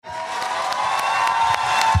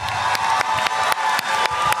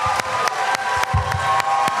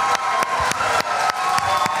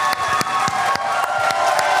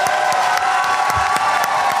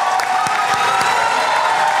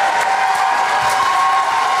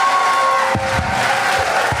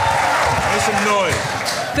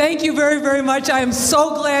Thank you very, very much. I am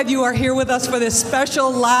so glad you are here with us for this special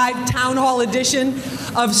live town hall edition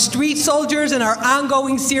of Street Soldiers and our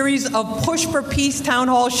ongoing series of Push for Peace town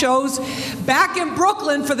hall shows back in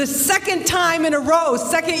Brooklyn for the second time in a row,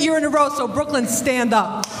 second year in a row. So Brooklyn, stand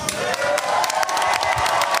up.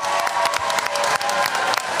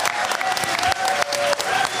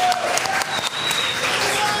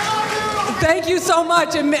 Thank you so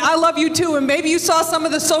much, and I love you too. And maybe you saw some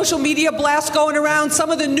of the social media blasts going around, some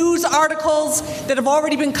of the news articles that have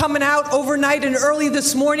already been coming out overnight and early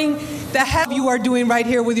this morning that you are doing right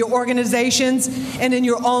here with your organizations and in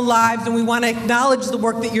your own lives. And we want to acknowledge the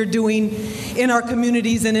work that you're doing in our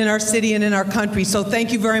communities and in our city and in our country. So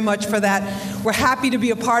thank you very much for that. We're happy to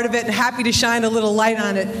be a part of it and happy to shine a little light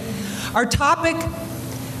on it. Our topic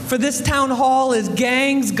for this town hall is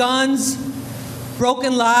gangs, guns,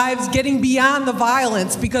 broken lives, getting beyond the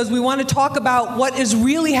violence, because we want to talk about what is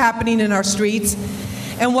really happening in our streets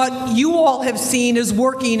and what you all have seen is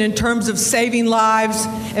working in terms of saving lives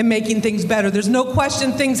and making things better. There's no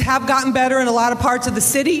question things have gotten better in a lot of parts of the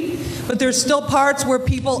city, but there's still parts where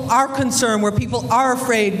people are concerned, where people are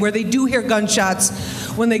afraid, where they do hear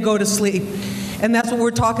gunshots when they go to sleep. And that's what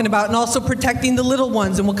we're talking about. And also protecting the little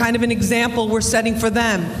ones and what kind of an example we're setting for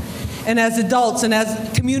them. And as adults and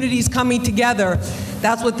as communities coming together,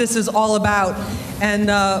 that's what this is all about.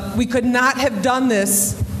 And we could not have done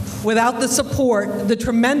this without the support, the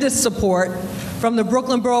tremendous support from the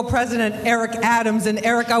Brooklyn Borough President, Eric Adams. And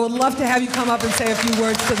Eric, I would love to have you come up and say a few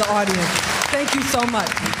words to the audience. Thank you so much.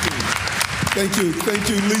 Thank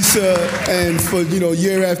you, Lisa, and for,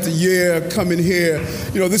 year after year coming here.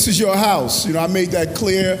 This is your house. I made that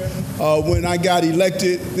clear when I got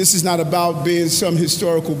elected. This is not about being some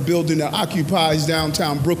historical building that occupies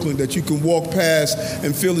downtown Brooklyn that you can walk past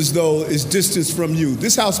and feel as though it's distance from you.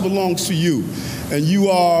 This house belongs to you, and you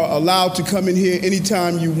are allowed to come in here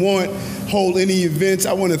anytime you want, hold any events.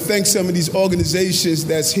 I want to thank some of these organizations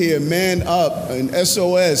that's here, Man Up and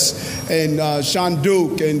SOS and Sean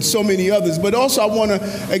Duke and so many others. But also I want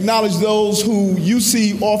to acknowledge those who you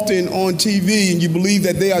see often on TV and you believe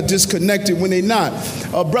that they are disconnected when they're not.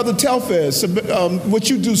 Brother Telfaz, what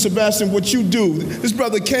you do, Sebastian, what you do. This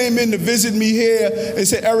brother came in to visit me here and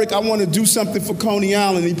said, Eric, I want to do something for Coney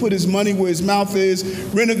Island. He put his money where his mouth is,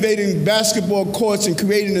 renovating basketball courts and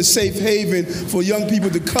creating a safe haven for young people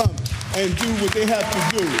to come and do what they have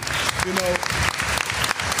to do,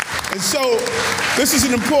 And so this is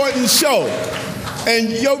an important show.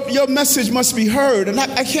 And your message must be heard. And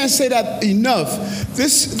I can't say that enough.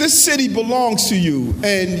 This city belongs to you.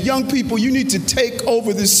 And young people, you need to take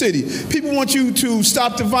over this city. People want you to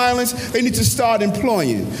stop the violence. They need to start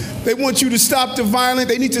employing. They want you to stop the violence.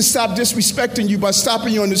 They need to stop disrespecting you by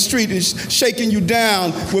stopping you on the street and shaking you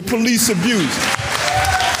down with police abuse.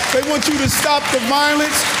 They want you to stop the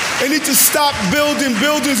violence. They need to stop building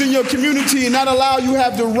buildings in your community and not allow you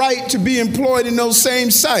have the right to be employed in those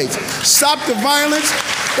same sites. Stop the violence.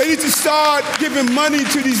 They need to start giving money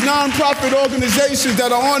to these nonprofit organizations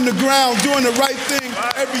that are on the ground doing the right thing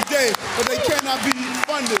every day, but they cannot be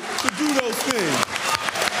funded to do those things.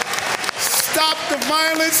 Stop the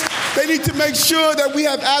violence. They need to make sure that we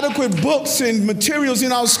have adequate books and materials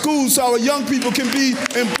in our schools so our young people can be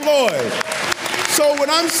employed. So what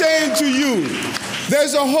I'm saying to you,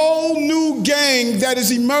 there's a whole new gang that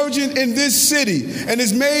is emerging in this city and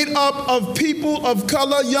is made up of people of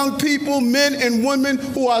color, young people, men and women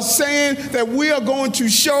who are saying that we are going to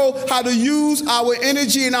show how to use our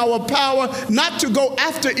energy and our power not to go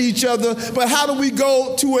after each other, but how do we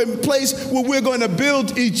go to a place where we're going to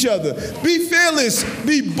build each other. Be fearless,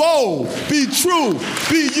 be bold, be true,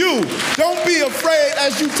 be you. Don't be afraid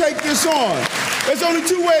as you take this on. There's only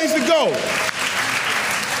two ways to go.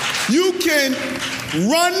 You can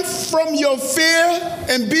run from your fear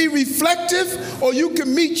and be reflective, or you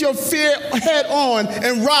can meet your fear head on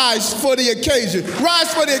and rise for the occasion.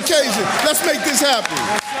 Rise for the occasion. Let's make this happen.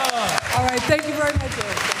 All right, thank you very much,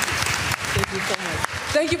 Eric. Thank you so much.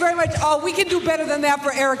 Thank you very much. Oh, we can do better than that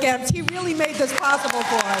for Eric Adams. He really made this possible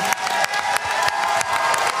for us.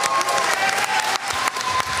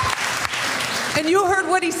 And you heard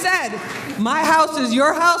what he said. My house is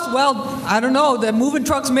your house? Well, I don't know. The moving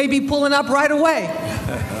trucks may be pulling up right away.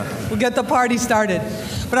 We'll get the party started.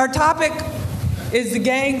 But our topic is the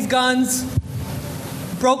gangs, guns,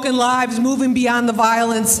 broken lives, moving beyond the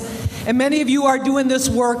violence. And many of you are doing this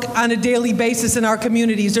work on a daily basis in our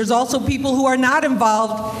communities. There's also people who are not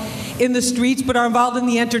involved in the streets, but are involved in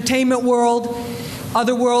the entertainment world,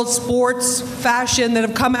 Otherworld Sports, Fashion that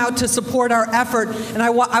have come out to support our effort. And I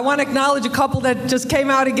want to acknowledge a couple that just came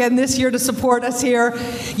out again this year to support us here.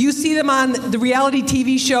 You see them on the reality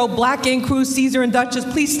TV show Black Gang Crew, Caesar and Duchess.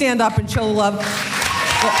 Please stand up and show love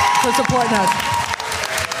for supporting us.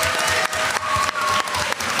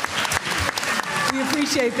 We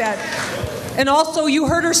appreciate that. And also, you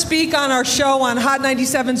heard her speak on our show on Hot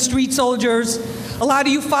 97 Street Soldiers. A lot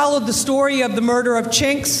of you followed the story of the murder of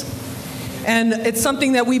Chinks. And it's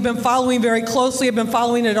something that we've been following very closely. I've been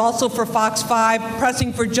following it also for Fox 5,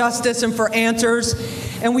 pressing for justice and for answers.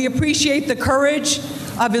 And we appreciate the courage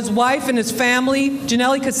of his wife and his family.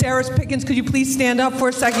 Janelle Caceres Pickens, could you please stand up for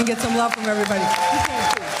a second, get some love from everybody? You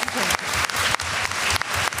can too.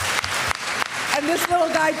 And this little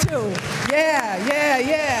guy too.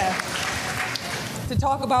 Yeah. To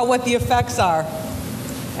talk about what the effects are.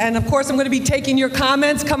 And of course, I'm going to be taking your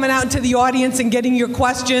comments, coming out into the audience and getting your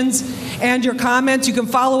questions and your comments. You can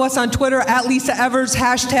follow us on Twitter at Lisa Evers,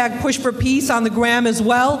 #PushForPeace on the gram as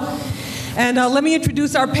well. And let me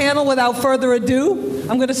introduce our panel without further ado.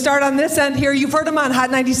 I'm going to start on this end here. You've heard him on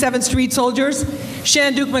Hot 97 Street Soldiers.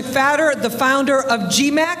 Shanduke McFadder, the founder of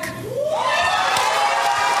GMAC.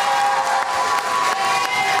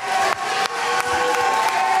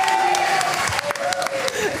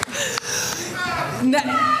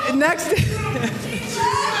 Next,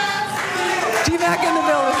 GMAC in the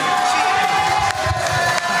building.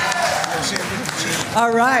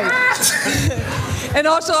 All right. And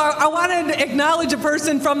also, I want to acknowledge a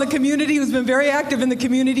person from the community who's been very active in the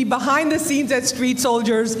community behind the scenes at Street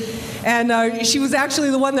Soldiers. And she was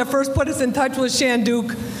actually the one that first put us in touch with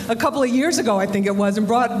Shanduke a couple of years ago, I think it was, and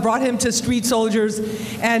brought him to Street Soldiers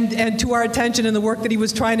and to our attention in the work that he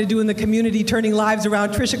was trying to do in the community, turning lives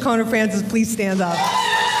around. Trisha Conner Francis, please stand up.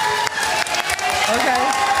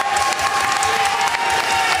 Okay.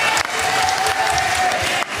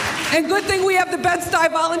 And good thing we have the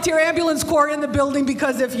Bed-Stuy Volunteer Ambulance Corps in the building,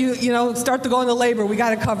 because if you start to go into labor, we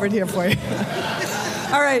got it covered here for you.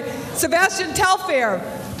 All right, Sebastian Telfair,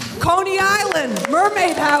 Coney Island,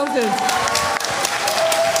 Mermaid Houses,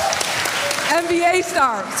 NBA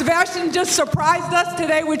star. Sebastian just surprised us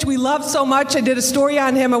today, which we love so much. I did a story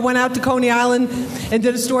on him. I went out to Coney Island and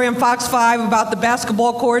did a story on Fox 5 about the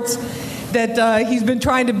basketball courts that he's been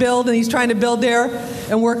trying to build, and he's trying to build there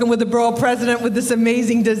and working with the borough president with this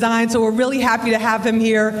amazing design. So we're really happy to have him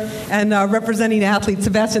here and representing athletes.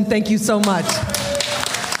 Sebastian, thank you so much.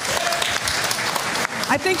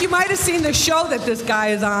 I think you might have seen the show that this guy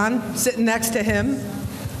is on, sitting next to him.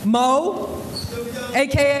 Mo,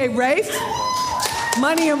 AKA Rafe,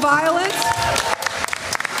 Money and Violence.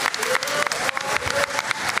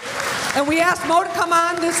 And we asked Mo to come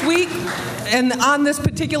on this week and on this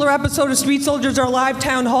particular episode of Street Soldiers, our live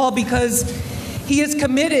town hall, because he is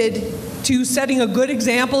committed to setting a good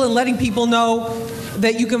example and letting people know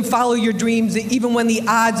that you can follow your dreams even when the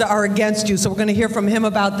odds are against you. So we're going to hear from him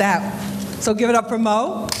about that. So give it up for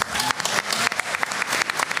Mo.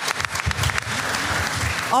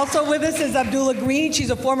 Also with us is Abdullah Green. She's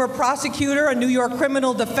a former prosecutor, a New York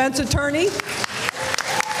criminal defense attorney.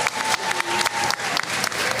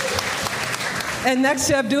 And next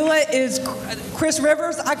to Abdullah is Chris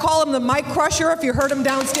Rivers. I call him the mic crusher. If you heard him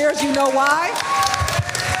downstairs, you know why.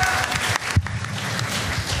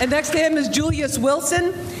 And next to him is Julius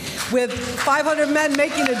Wilson with 500 Men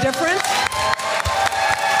Making a Difference.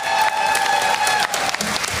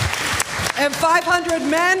 And 500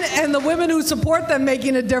 men and the women who support them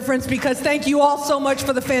making a difference, because thank you all so much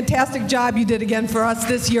for the fantastic job you did again for us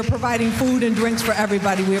this year, providing food and drinks for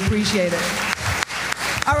everybody. We appreciate it.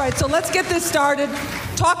 All right, so let's get this started.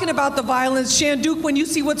 Talking about the violence. Shanduke, when you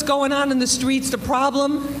see what's going on in the streets, the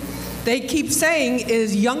problem they keep saying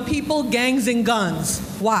is young people, gangs, and guns.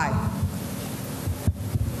 Why?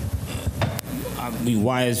 I mean,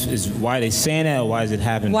 why are they saying that, or why is it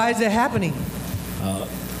happening? Why is it happening?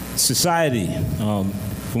 Society.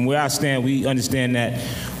 From where I stand, we understand that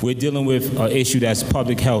we're dealing with an issue that's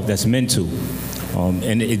public health, that's mental.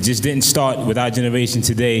 And it just didn't start with our generation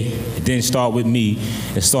today. It didn't start with me.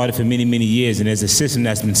 It started for many, many years, and there's a system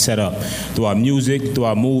that's been set up through our music, through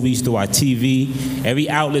our movies, through our TV. Every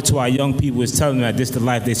outlet to our young people is telling them that this is the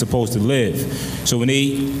life they're supposed to live. So when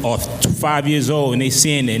they are 5 years old and they're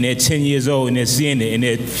seeing it, and they're 10 years old and they're seeing it, and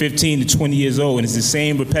they're 15 to 20 years old, and it's the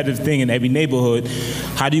same repetitive thing in every neighborhood,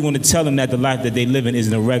 how do you want to tell them that the life that they live in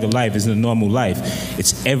isn't a regular life, isn't a normal life?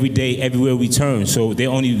 It's every day, everywhere we turn. So they're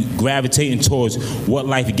only gravitating towards what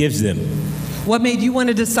life gives them. What made you want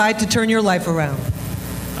to decide to turn your life around?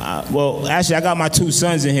 Well, actually, I got my two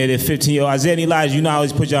sons in here. They're 15-year-old. Isaiah and Elijah, you know I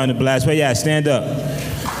always put y'all in the blast. But yeah, stand up.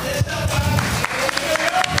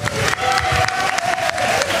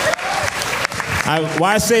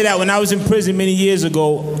 Why I say that, when I was in prison many years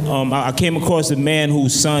ago, I came across a man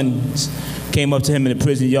whose son came up to him in the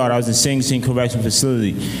prison yard. I was in Sing Sing Correction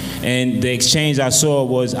Facility. And the exchange I saw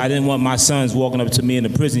was, I didn't want my sons walking up to me in the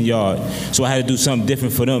prison yard, so I had to do something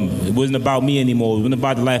different for them. It wasn't about me anymore. It wasn't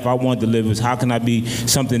about the life I wanted to live. It was, how can I be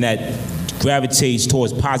something that gravitates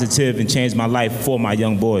towards positive and change my life for my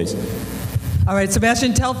young boys. All right,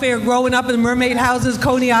 Sebastian Telfair, growing up in mermaid houses,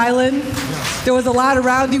 Coney Island. There was a lot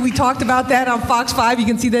around you. We talked about that on Fox 5. You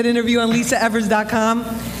can see that interview on lisaevers.com.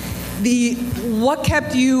 What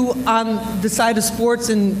kept you on the side of sports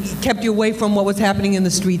and kept you away from what was happening in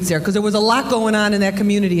the streets there? Because there was a lot going on in that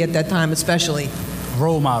community at that time, especially.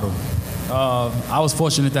 Role model. I was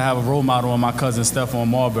fortunate to have a role model in my cousin Stephon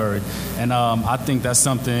Marbury, and I think that's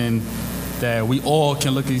something that we all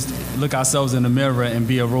can look ourselves in the mirror and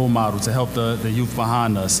be a role model to help the youth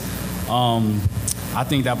behind us. I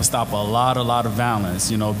think that would stop a lot of violence.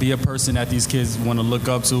 You know, be a person that these kids want to look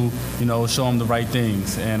up to. You know, show them the right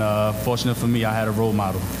things. And fortunate for me, I had a role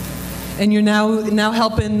model. And you're now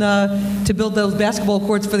helping to build those basketball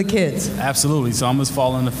courts for the kids. Absolutely. So I'm just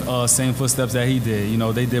following the same footsteps that he did. You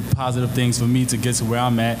know, they did positive things for me to get to where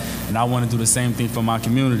I'm at, and I want to do the same thing for my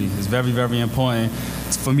community. It's very, very important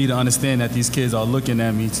for me to understand that these kids are looking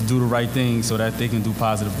at me to do the right thing so that they can do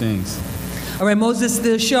positive things. All right, Moses,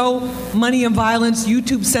 the show Money and Violence,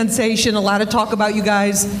 YouTube sensation, a lot of talk about you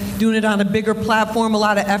guys doing it on a bigger platform, a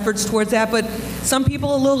lot of efforts towards that, but some people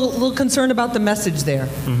are a little concerned about the message there.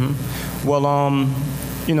 Mm-hmm. Well,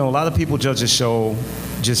 you know, a lot of people judge the show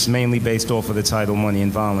just mainly based off of the title, Money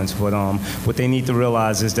and Violence. But what they need to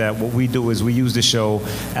realize is that what we do is we use the show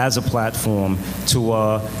as a platform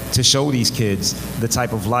to show these kids the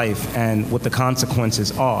type of life and what the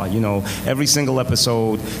consequences are. You know, every single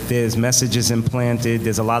episode, there's messages implanted,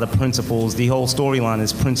 there's a lot of principles. The whole storyline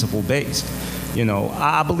is principle-based. You know,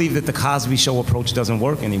 I believe that the Cosby Show approach doesn't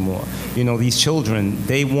work anymore. You know, these children,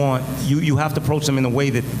 they want, you have to approach them in a way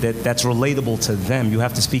that's relatable to them. You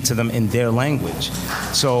have to speak to them in their language.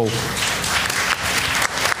 So,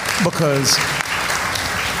 because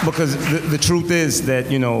the truth is that,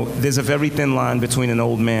 you know, there's a very thin line between an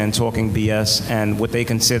old man talking BS and what they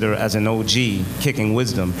consider as an OG kicking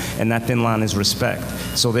wisdom, and that thin line is respect.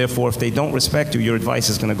 So therefore, if they don't respect you, your advice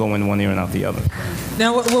is going to go in one ear and out the other.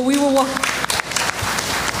 Now,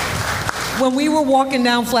 when we were walking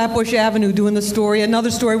down Flatbush Avenue doing the story, another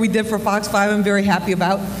story we did for Fox 5 I'm very happy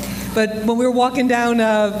about, but when we were walking down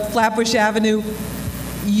Flatbush Avenue,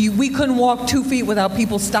 we couldn't walk 2 feet without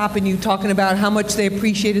people stopping you, talking about how much they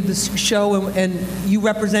appreciated the show and you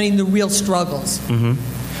representing the real struggles.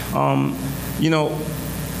 Mm-hmm. You know,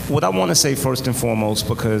 what I want to say first and foremost,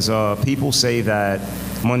 because people say that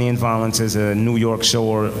Money and Violence is a New York show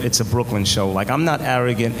or it's a Brooklyn show. Like, I'm not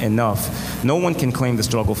arrogant enough. No one can claim the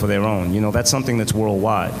struggle for their own. You know, that's something that's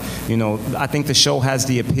worldwide. You know, I think the show has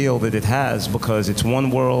the appeal that it has because it's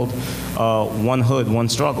one world, one hood, one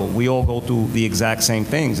struggle. We all go through the exact same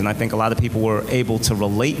things, and I think a lot of people were able to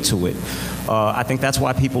relate to it. I think that's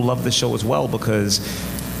why people love the show as well, because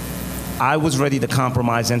I was ready to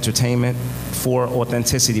compromise entertainment for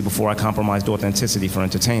authenticity before I compromised authenticity for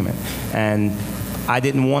entertainment. And I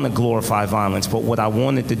didn't want to glorify violence, but what I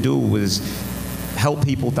wanted to do was help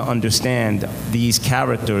people to understand these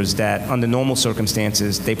characters that under normal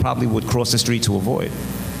circumstances they probably would cross the street to avoid.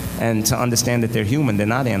 And to understand that they're human, they're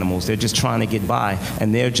not animals, they're just trying to get by,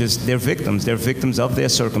 and they're victims of their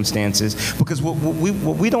circumstances. Because what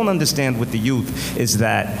we don't understand with the youth is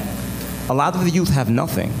that a lot of the youth have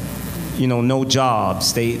nothing. You know, no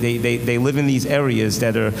jobs. They live in these areas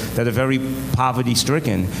that are very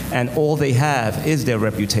poverty-stricken, and all they have is their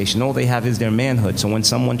reputation. All they have is their manhood. So when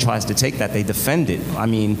someone tries to take that, they defend it. I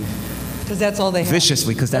mean, because that's all they have.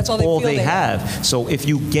 Viciously, because that's all they have. So if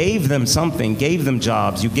you gave them something, gave them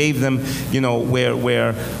jobs, you gave them, you know, where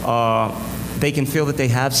they can feel that they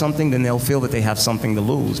have something, then they'll feel that they have something to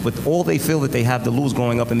lose. But all they feel that they have to lose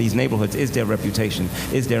growing up in these neighborhoods is their reputation,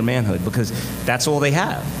 is their manhood, because that's all they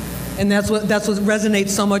have. And that's what resonates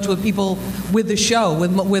so much with people with the show,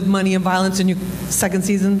 with Money and Violence, and your second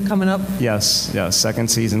season coming up? Yes, second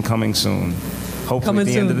season coming soon. Hopefully coming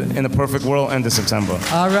soon. In a perfect world, end of September.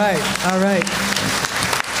 All right.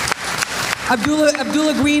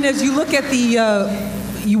 Abdullah Green, as you look at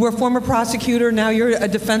you were a former prosecutor, now you're a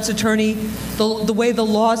defense attorney, the way the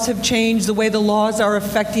laws have changed, the way the laws are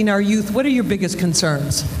affecting our youth, what are your biggest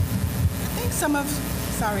concerns? I think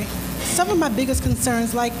some of my biggest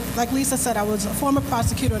concerns, like Lisa said, I was a former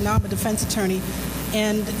prosecutor, now I'm a defense attorney,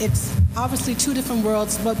 and it's obviously two different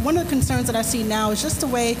worlds, but one of the concerns that I see now is just the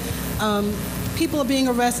way people are being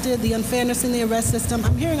arrested, the unfairness in the arrest system.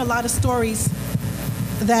 I'm hearing a lot of stories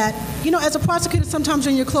that, as a prosecutor, sometimes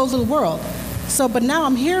you're in your closed little world. So, but now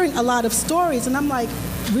I'm hearing a lot of stories, and I'm like,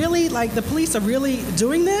 really? Like, the police are really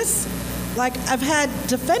doing this? Like, I've had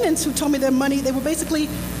defendants who told me their money, they were basically,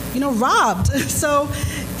 robbed. So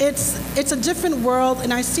it's a different world,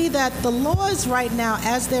 and I see that the laws right now,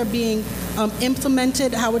 as they're being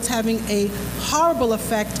implemented, how it's having a horrible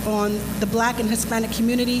effect on the Black and Hispanic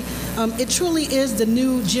community. It truly is the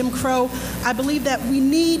new Jim Crow. I believe that we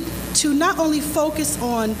need to not only focus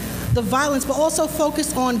on the violence, but also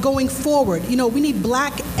focus on going forward. We need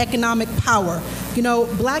Black economic power.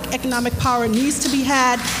 Black economic power needs to be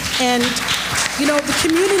had, and the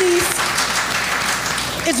communities.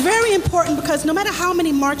 It's very important because no matter how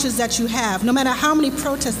many marches that you have, no matter how many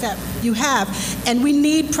protests that you have, and we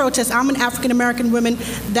need protests. I'm an African-American woman,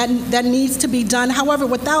 that needs to be done. However,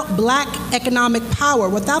 without Black economic power,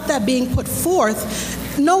 without that being put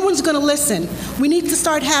forth, no one's going to listen. We need to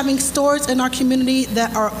start having stores in our community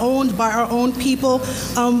that are owned by our own people.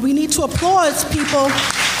 We need to applaud people.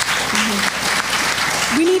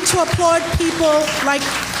 We need to applaud people like,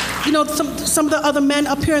 some of the other men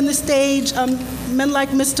up here on the stage, men like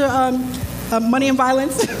Mr. Money and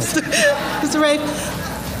Violence, Mr. Ray,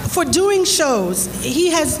 for doing shows. He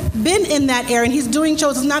has been in that area, and he's doing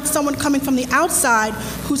shows. It's not someone coming from the outside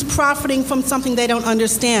who's profiting from something they don't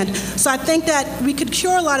understand. So I think that we could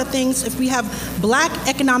cure a lot of things if we have Black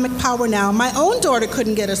economic power now. My own daughter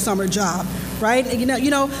couldn't get a summer job, right?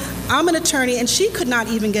 I'm an attorney, and she could not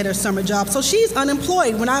even get her summer job. So she's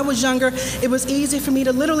unemployed. When I was younger, it was easy for me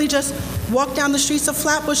to literally just walk down the streets of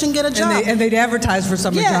Flatbush and get a job. And they'd advertise for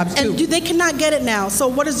summer jobs, too. And they cannot get it now. So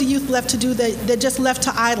what is the youth left to do? They're just left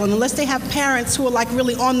to idle. And unless they have parents who are like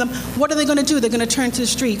really on them, what are they going to do? They're going to turn to the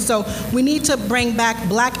streets. So we need to bring back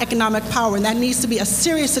Black economic power, and that needs to be a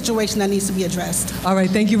serious situation that needs to be addressed. All right,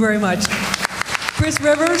 thank you very much. Chris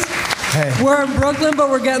Rivers, we're in Brooklyn, but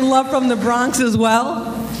we're getting love from the Bronx as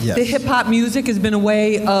well. Yes. The hip-hop music has been a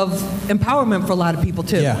way of empowerment for a lot of people,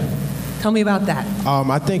 too. Yeah. Tell me about that.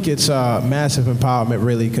 I think it's massive empowerment,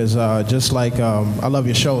 really, because just like I love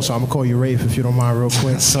your show, so I'm gonna call you Rafe if you don't mind, real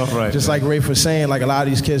quick. That's all right. Just like Rafe was saying, like a lot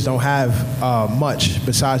of these kids don't have much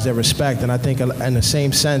besides their respect, and I think in the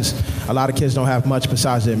same sense, a lot of kids don't have much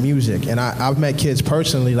besides their music. And I've met kids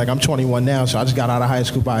personally, like I'm 21 now, so I just got out of high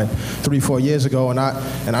school by 3-4 years ago, and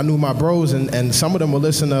I knew my bros, and some of them would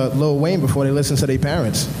listen to Lil Wayne before they listened to their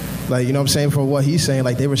parents. Like, you know what I'm saying, for what he's saying,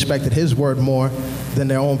 like they respected his word more than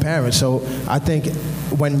their own parents. So I think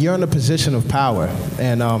when you're in a position of power,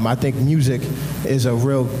 and I think music is a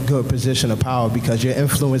real good position of power because you're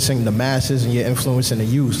influencing the masses and you're influencing the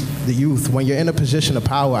youth. When you're in a position of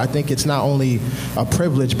power, I think it's not only a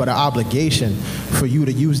privilege but an obligation for you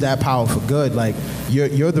to use that power for good. Like,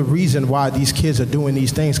 you're the reason why these kids are doing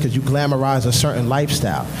these things, because you glamorize a certain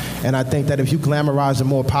lifestyle. And I think that if you glamorize a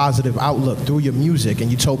more positive outlook through your music, and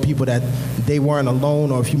you told people that they weren't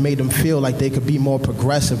alone, or if you made them feel like they could be more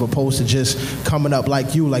progressive opposed to just coming up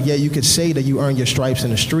like you, like, yeah, you could say that you earned your stripes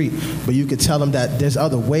in the street, but you could tell them that there's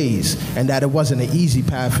other ways and that it wasn't an easy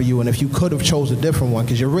path for you, and if you could have chose a different one,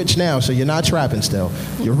 because you're rich now, so you're not trapping still,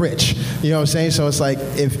 you're rich. You know what I'm saying? So it's like,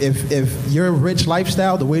 if your rich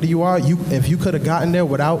lifestyle, the way that you are, if you could have gotten there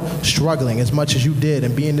without struggling as much as you did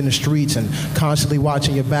and being in the streets and constantly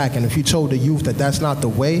watching your back, and if you told the youth that that's not the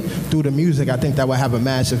way through the music, I think that would have a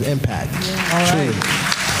massive impact. Yeah. All right.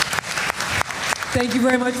 Thank you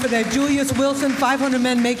very much for that. Julius Wilson, 500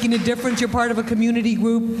 Men Making a Difference. You're part of a community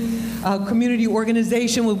group, a community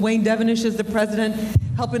organization with Wayne Devenish as the president,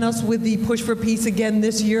 helping us with the Push for Peace again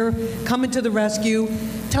this year, coming to the rescue.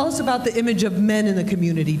 Tell us about the image of men in the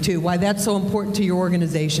community, too, why that's so important to your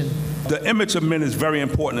organization. The image of men is very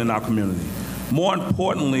important in our community. More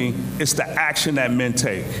importantly, it's the action that men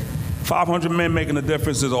take. 500 Men Making a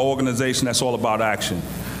Difference is an organization that's all about action.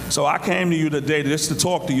 So I came to you today just to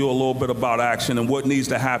talk to you a little bit about action and what needs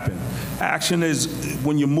to happen. Action is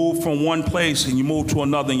when you move from one place and you move to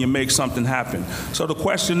another and you make something happen. So the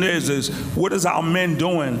question is what is our men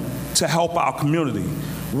doing to help our community?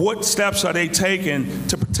 What steps are they taking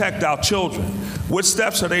to protect our children? What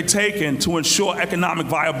steps are they taking to ensure economic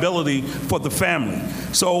viability for the family?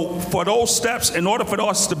 So for those steps, in order for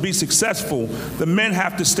us to be successful, the men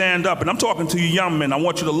have to stand up. And I'm talking to you young men. I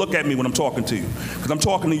want you to look at me when I'm talking to you, because I'm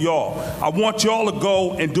talking to y'all. I want y'all to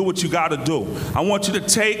go and do what you got to do. I want you to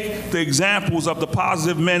take the examples of the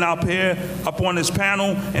positive men up here, up on this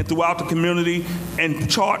panel, and throughout the community, and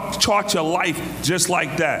chart your life just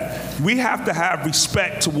like that. We have to have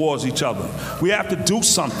respect towards each other. We have to do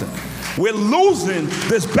something. We're losing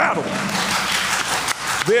this battle.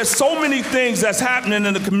 There's so many things that's happening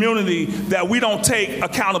in the community that we don't take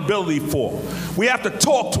accountability for. We have to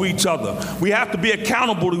talk to each other. We have to be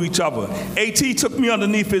accountable to each other. AT took me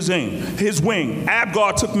underneath his wing.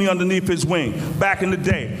 Abgar took me underneath his wing back in the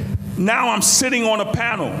day. Now I'm sitting on a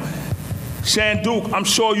panel. Shanduke, I'm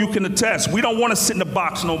sure you can attest. We don't want to sit in the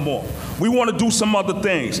box no more. We want to do some other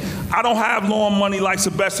things. I don't have lawn money like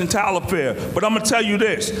Sebastian Talafair, but I'm going to tell you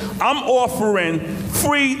this. I'm offering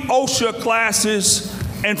free OSHA classes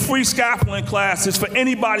and free scaffolding classes for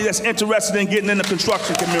anybody that's interested in getting in the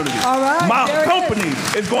construction community. All right, my company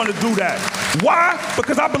is going to do that. Why?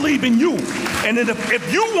 Because I believe in you. And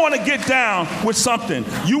if you want to get down with something,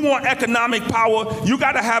 you want economic power, you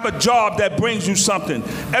got to have a job that brings you something.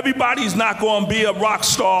 Everybody's not going to be a rock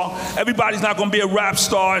star, everybody's not going to be a rap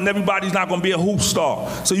star, and everybody's not going to be a hoop star.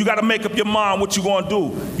 So you got to make up your mind what you're going to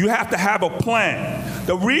do. You have to have a plan.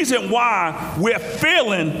 The reason why we're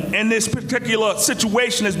failing in this particular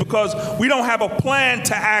situation is because we don't have a plan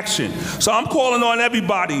to action. So I'm calling on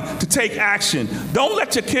everybody to take action. Don't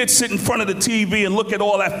let your kids sit in front of the TV and look at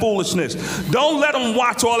all that foolishness. Don't let them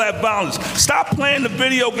watch all that violence. Stop playing the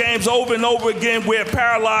video games over and over again where it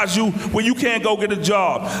paralyzes you, where you can't go get a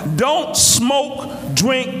job. Don't smoke,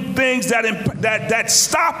 drink things that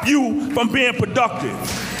stop you from being productive.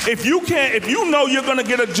 If you know you're going to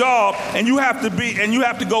get a job and you have to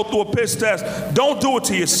go through a piss test, don't do it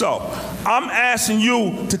to yourself. I'm asking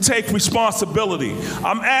you to take responsibility.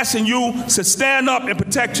 I'm asking you to stand up and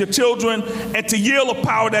protect your children and to yield the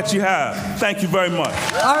power that you have. Thank you very much.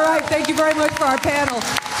 All right, thank you very much for our panel.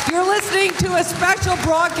 You're listening to a special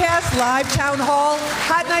broadcast, live town hall,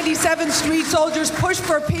 Hot 97 Street Soldiers Push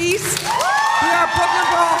for Peace. We are Brooklyn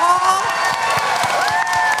Borough Hall.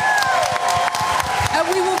 And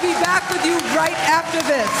we will be back with you right after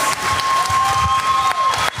this.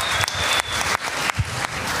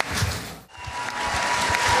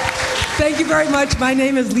 Thank you very much. My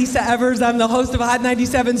name is Lisa Evers. I'm the host of Hot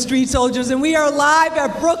 97 Street Soldiers, and we are live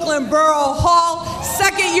at Brooklyn Borough Hall,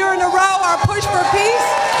 second year in a row, our Push for Peace,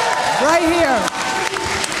 right here.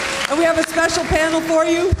 And we have a special panel for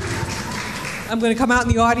you. I'm going to come out in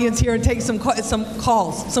the audience here and take some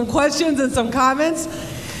calls, some questions and some comments.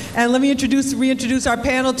 And let me reintroduce our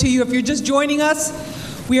panel to you. If you're just joining us,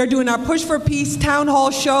 we are doing our Push for Peace Town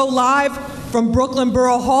Hall show live from Brooklyn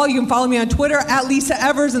Borough Hall. You can follow me on Twitter, at Lisa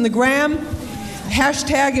Evers in the gram.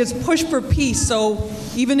 Hashtag is Push for Peace. So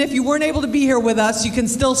even if you weren't able to be here with us, you can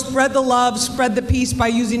still spread the love, spread the peace by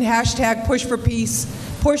using hashtag Push for Peace.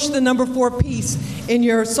 Push the number 4 peace in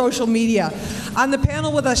your social media. On the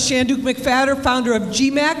panel with us, Shanduke McFadder, founder of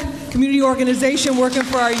GMAC, community organization working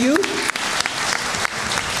for our youth.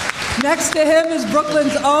 Next to him is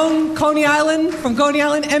Brooklyn's own from Coney Island,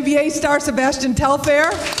 NBA star Sebastian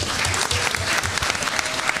Telfair.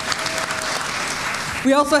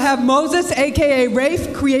 We also have Moses, a.k.a.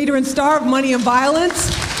 Rafe, creator and star of Money and Violence.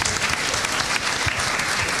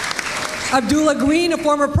 Abdullah Green, a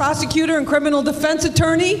former prosecutor and criminal defense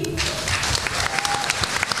attorney.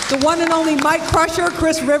 The one and only Mike Crusher,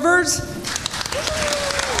 Chris Rivers.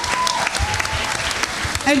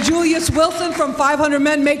 And Julius Wilson from 500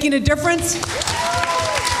 Men Making a Difference.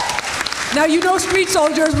 Now, you know, Street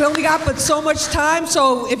Soldiers, we only got but so much time,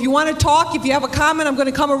 so if you want to talk, if you have a comment, I'm going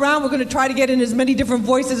to come around. We're going to try to get in as many different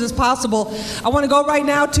voices as possible. I want to go right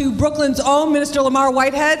now to Brooklyn's own Minister Lamar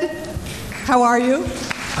Whitehead. How are you?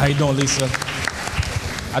 How you doing, Lisa?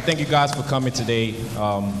 I thank you guys for coming today.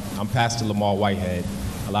 I'm Pastor Lamar Whitehead.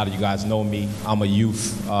 A lot of you guys know me. I'm a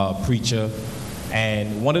youth preacher.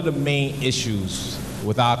 And one of the main issues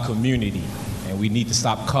with our community, and we need to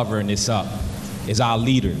stop covering this up, is our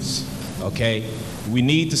leaders, okay? We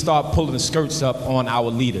need to start pulling the skirts up on our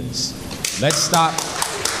leaders. Let's stop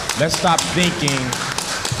thinking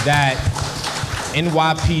that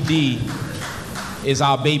NYPD is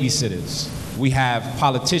our babysitters. We have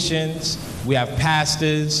politicians, we have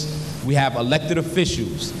pastors, we have elected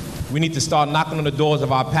officials. We need to start knocking on the doors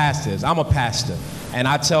of our pastors. I'm a pastor, and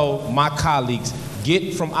I tell my colleagues,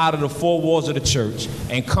 get from out of the 4 walls of the church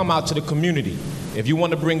and come out to the community. If you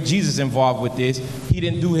want to bring Jesus involved with this, he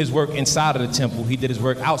didn't do his work inside of the temple, he did his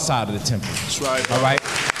work outside of the temple. That's right. All right?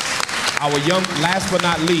 Last but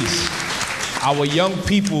not least, our young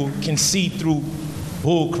people can see through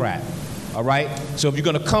bull crap. All right? So if you're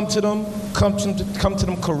going to come to them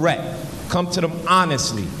correct. Come to them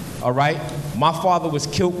honestly. All right? My father was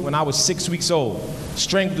killed when I was 6 weeks old,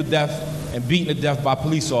 strangled to death and beaten to death by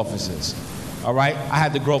police officers. All right? I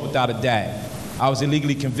had to grow up without a dad. I was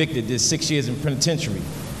illegally convicted, did 6 years in penitentiary.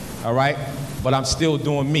 All right? But I'm still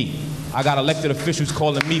doing me. I got elected officials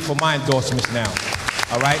calling me for my endorsements now.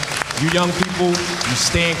 All right? You young people, you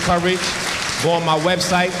stay encouraged. Go on my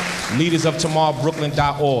website,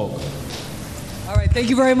 leadersoftomorrowbrooklyn.org. All right, thank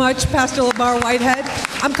you very much, Pastor Lamar Whitehead.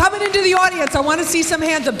 I'm coming into the audience. I want to see some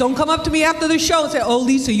hands up. Don't come up to me after the show and say, oh,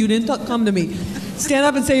 Lisa, you didn't come to me. Stand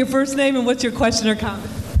up and say your first name and what's your question or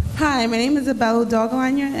comment. Hi, my name is Isabella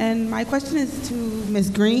Dogwanya, and my question is to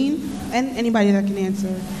Ms. Green and anybody that can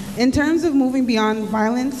answer. In terms of moving beyond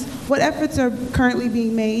violence, what efforts are currently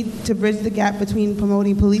being made to bridge the gap between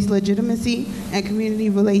promoting police legitimacy and community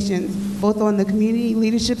relations, both on the community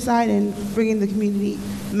leadership side and bringing the community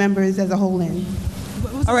members as a whole in?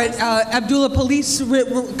 All right, Abdullah, police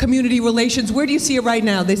community relations, where do you see it right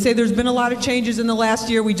now? They say there's been a lot of changes in the last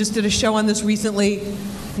year. We just did a show on this recently.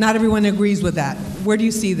 Not everyone agrees with that. Where do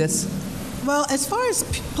you see this? Well, as far as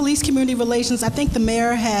police community relations, I think the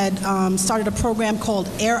mayor had started a program called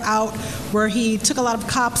Air Out, where he took a lot of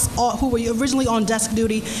cops who were originally on desk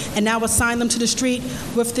duty and now assigned them to the street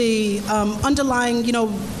with the underlying,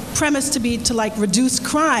 premise to be to reduce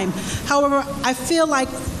crime. However, I feel like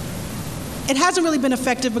it hasn't really been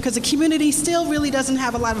effective because the community still really doesn't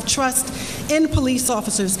have a lot of trust in police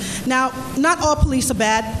officers. Now, not all police are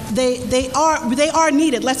bad. They are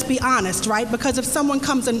needed, let's be honest, right? Because if someone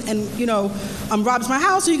comes and robs my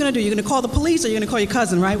house, what are you going to do? You're going to call the police or you're going to call your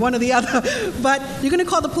cousin, right? One or the other. But you're going to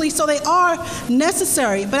call the police, so they are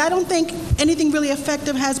necessary. But I don't think anything really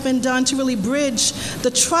effective has been done to really bridge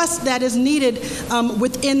the trust that is needed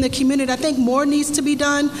within the community. I think more needs to be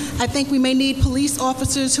done. I think we may need police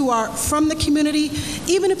officers who are from the community,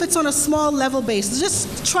 even if it's on a small level basis.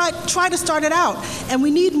 Just try to start it out. And we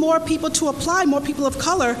need more people to apply, more people of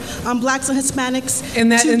color, blacks and Hispanics,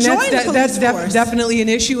 to join the police force. Definitely an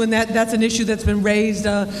issue, and that's an issue that's been raised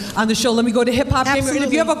on the show. Let me go to Hip Hop Gamer. And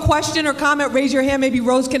if you have a question or comment, raise your hand. Maybe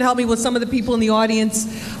Rose can help me with some of the people in the audience,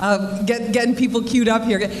 getting people queued up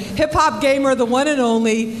here. Hip Hop Gamer, the one and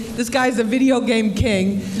only. This guy's a video game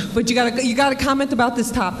king. But you got a comment about this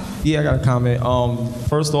topic? Yeah, I got a comment.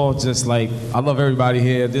 First off, just I love everybody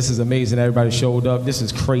here. This is amazing. Everybody showed up. This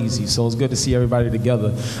is crazy. So it's good to see everybody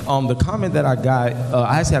together. The comment that I got,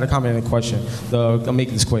 I actually had a comment and a question. I'll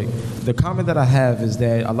make this quick. The comment that I have is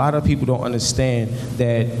that a lot of people don't understand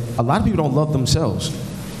that a lot of people don't love themselves.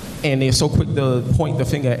 And they're so quick to point the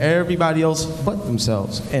finger at everybody else but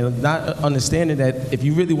themselves, and not understanding that if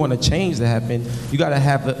you really want to change to happen, you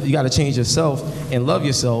gotta change yourself and love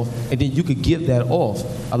yourself, and then you could give that off.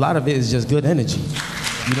 A lot of it is just good energy.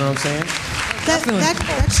 You know what I'm saying?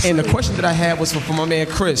 That's and the question that I had was for my man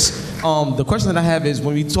Chris. The question that I have is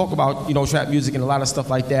when we talk about trap music and a lot of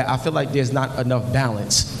stuff like that, I feel like there's not enough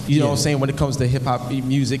balance. You know what I'm saying, when it comes to hip hop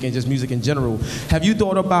music and just music in general. Have you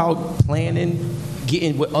thought about planning,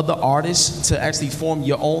 getting with other artists to actually form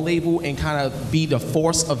your own label and kind of be the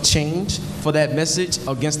force of change for that message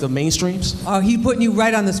against the mainstreams? Oh, he's putting you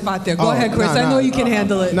right on the spot there. Go ahead, Chris. I know you can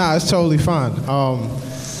handle it. Nah, it's totally fine.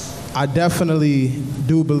 I definitely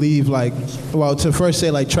do believe, to first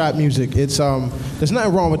say, trap music, it's there's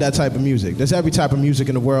nothing wrong with that type of music. There's every type of music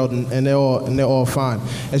in the world, and they're all fine.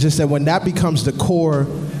 It's just that when that becomes the core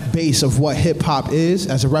base of what hip hop is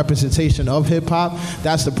as a representation of hip hop,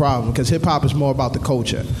 that's the problem, because hip hop is more about the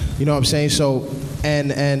culture. You know what I'm saying? So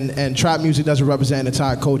and trap music doesn't represent an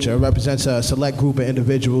entire culture. It represents a select group of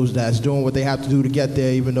individuals that's doing what they have to do to get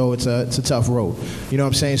there, even though it's a tough road. You know what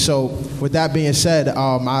I'm saying? So with that being said,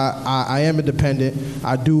 I am independent.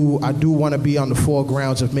 I do want to be on the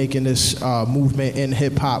foregrounds of making this movement in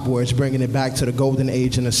hip hop, where it's bringing it back to the golden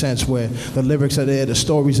age, in a sense where the lyrics are there, the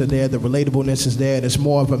stories are there, the relatableness is there, and it's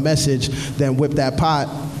more of a message than whip that pot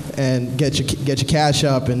and get your cash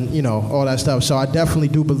up and all that stuff. So I definitely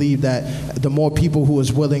do believe that the more people who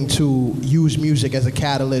is willing to use music as a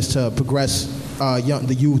catalyst to progress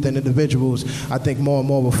the youth and individuals, I think more and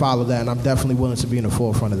more will follow that, and I'm definitely willing to be in the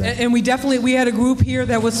forefront of that. And we had a group here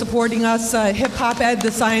that was supporting us, Hip Hop Ed,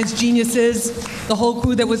 the Science Geniuses, the whole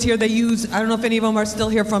crew that was here. They use, I don't know if any of them are still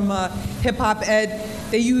here from Hip Hop Ed,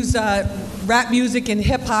 they use rap music and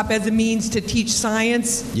hip hop as a means to teach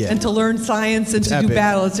science and to learn science and to do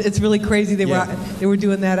battle. It's really crazy. They were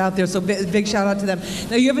doing that out there. So big shout out to them.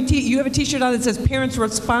 Now you have a T-shirt on that says Parents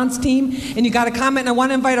Response Team, and you got a comment. And I want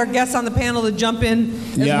to invite our guests on the panel to jump in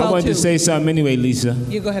as well. Yeah, I wanted to say something anyway, Lisa.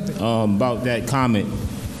 You go ahead. About that comment.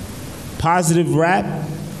 Positive rap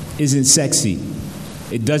isn't sexy.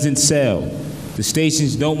 It doesn't sell. The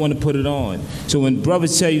stations don't want to put it on. So when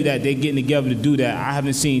brothers tell you that they're getting together to do that, I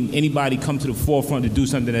haven't seen anybody come to the forefront to do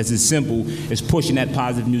something that's as simple as pushing that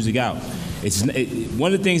positive music out.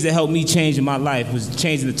 One of the things that helped me change in my life was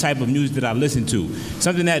changing the type of music that I listened to.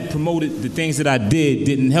 Something that promoted the things that I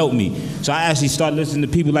didn't help me. So I actually started listening to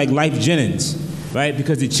people like Lyfe Jennings. right?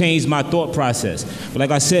 Because it changed my thought process. But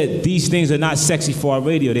like I said, these things are not sexy for our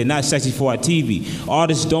radio. They're not sexy for our TV.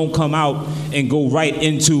 Artists don't come out and go right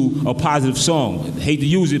into a positive song. I hate to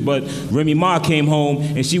use it, but Remy Ma came home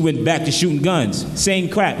and she went back to shooting guns. Same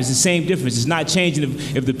crap. It's the same difference. It's not changing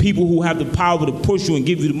if the people who have the power to push you and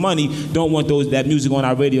give you the money don't want that music on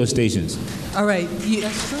our radio stations. All right.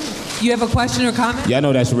 That's true. You have a question or comment? Yeah, I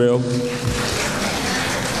know that's real.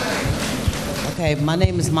 Okay, my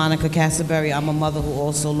name is Monica Castleberry. I'm a mother who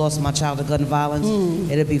also lost my child to gun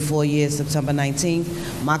violence. It'll be 4 years, September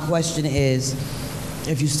 19th. My question is,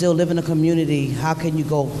 if you still live in a community, how can you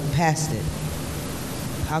go past it?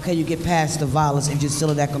 How can you get past the violence if you're still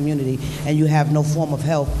in that community and you have no form of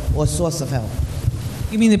help or source of help?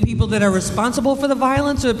 You mean the people that are responsible for the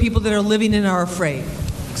violence or the people that are living and are afraid?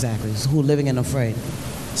 Exactly, who are living and afraid.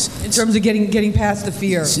 In terms of getting past the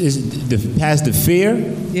fear. Past the fear?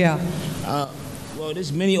 Yeah. Well,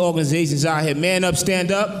 there's many organizations out here. Man Up,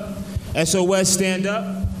 Stand Up. SOS, Stand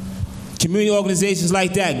Up. Community organizations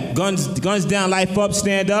like that. Guns Down, Life Up,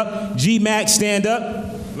 Stand Up. GMAC, Stand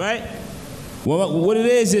Up. Right? Well, what it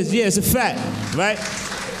is, yeah, it's a fact. Right?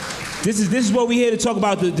 This is what we're here to talk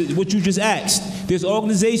about, what you just asked. There's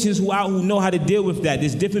organizations who know how to deal with that.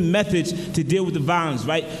 There's different methods to deal with the violence,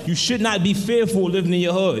 right? You should not be fearful living in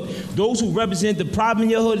your hood. Those who represent the problem in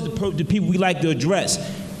your hood is the people we like to address.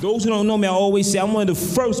 Those who don't know me, I always say I'm one of the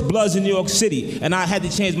first Bloods in New York City, and I had to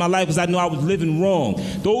change my life because I knew I was living wrong.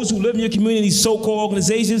 Those who live in your community, so-called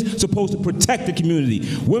organizations, supposed to protect the community.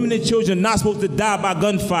 Women and children are not supposed to die by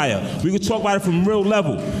gunfire. We can talk about it from real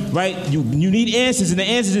level, right? You need answers, and the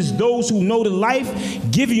answers is those who know the life,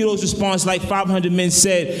 giving you those responses like 500 Men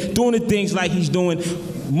said, doing the things like he's doing.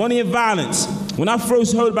 Money and violence. When I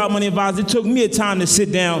first heard about Money and Violence, it took me a time to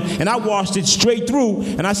sit down, and I watched it straight through,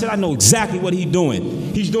 and I said, I know exactly what he's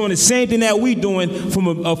doing. He's doing the same thing that we're doing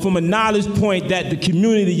from a knowledge point that the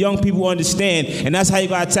community, the young people understand, and that's how you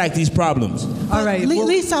got to attack these problems. All right.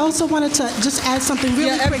 Lisa, I also wanted to just add something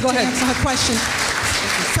really quick go to ahead. answer her question.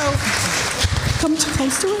 So, come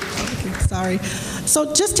close to it? Okay, sorry.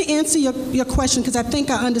 So just to answer your question, because I think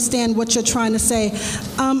I understand what you're trying to say,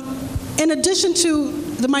 in addition to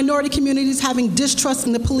the minority communities having distrust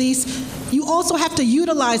in the police, you also have to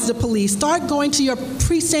utilize the police. Start going to your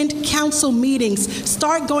precinct council meetings.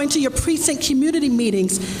 Start going to your precinct community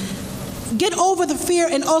meetings. Get over the fear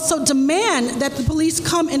and also demand that the police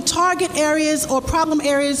come and target areas or problem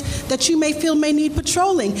areas that you may feel may need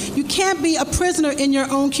patrolling. You can't be a prisoner in your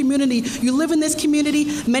own community. You live in this community.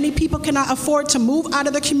 Many people cannot afford to move out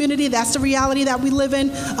of the community. That's the reality that we live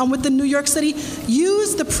in with the New York City.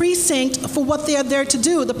 Use the precinct for what they are there to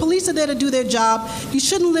do. The police are there to do their job. You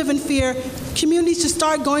shouldn't live in fear. Communities should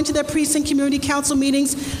start going to their precinct community council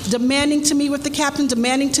meetings, demanding to meet with the captain,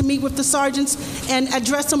 demanding to meet with the sergeants, and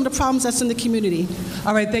address some of the problems that's in the community.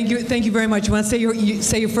 All right, thank you very much. You want to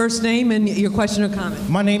say your first name and your question or comment?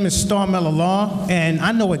 My name is Star Melalaw, and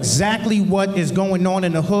I know exactly what is going on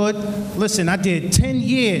in the hood. Listen, I did 10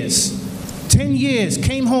 years,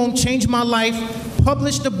 came home, changed my life,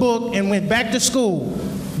 published a book, and went back to school.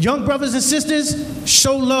 Young brothers and sisters,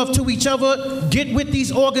 show love to each other, get with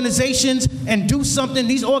these organizations and do something.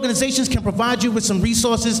 These organizations can provide you with some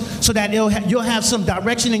resources so that you'll have some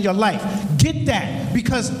direction in your life. Get that,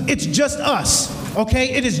 because it's just us, okay?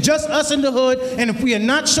 It is just us in the hood, and if we are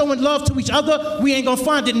not showing love to each other, we ain't gonna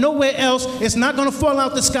find it nowhere else. It's not gonna fall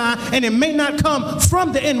out the sky, and it may not come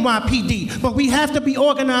from the NYPD, but we have to be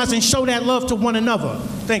organized and show that love to one another.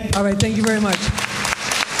 Thank you. All right, thank you very much.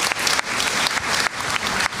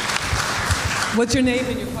 What's your name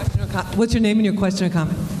and your question or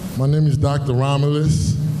comment? My name is Dr.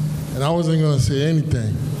 Romulus, and I wasn't going to say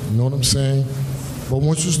anything, you know what I'm saying? But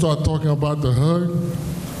once you start talking about the hood,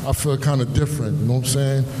 I feel kind of different, you know what I'm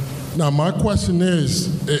saying? Now, my question is,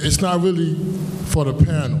 it's not really for the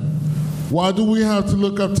panel. Why do we have to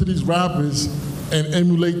look up to these rappers and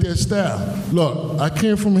emulate their style? Look, I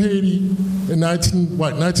came from Haiti in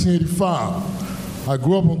 1985. I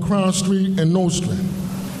grew up on Crown Street and Nostrand.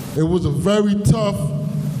 It was a very tough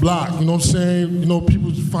block, you know what I'm saying? You know, people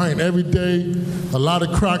was fighting every day. A lot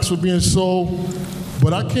of cracks were being sold.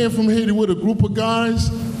 But I came from Haiti with a group of guys,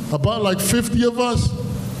 about like 50 of us.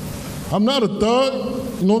 I'm not a thug,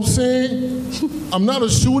 you know what I'm saying? I'm not a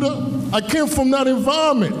shooter. I came from that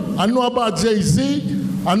environment. I know about Jay-Z.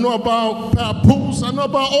 I know about Papoose. I know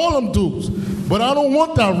about all them dudes. But I don't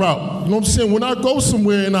want that route. You know what I'm saying? When I go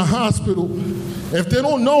somewhere in a hospital, if they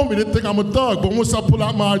don't know me, they think I'm a thug. But once I pull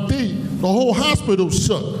out my ID, the whole hospital's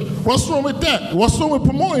shook. What's wrong with that? What's wrong with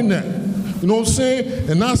promoting that? You know what I'm saying?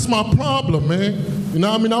 And that's my problem, man. You know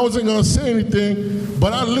what I mean? I wasn't going to say anything,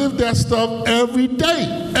 But I live that stuff every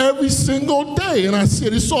day, every single day. And I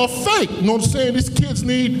said, it's all fake. You know what I'm saying? These kids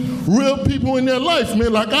need real people in their life,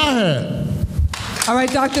 man, like I had. All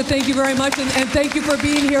right, Doctor, thank you very much, and thank you for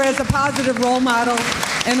being here as a positive role model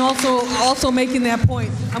and also making that point.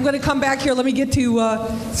 I'm going to come back here. Let me get to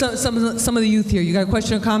some of the youth here. You got a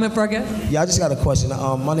question or comment for our guest? Yeah, I just got a question.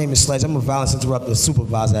 My name is Sledge. I'm a violence interrupter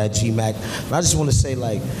supervisor at GMAC. And I just want to say,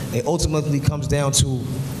 like, it ultimately comes down to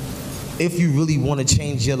if you really want to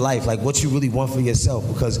change your life, like what you really want for yourself.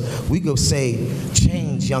 Because we could say,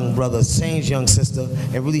 change young brother, change young sister,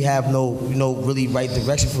 and really have no really right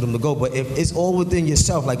direction for them to go. But if it's all within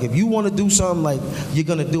yourself, like if you want to do something, like you're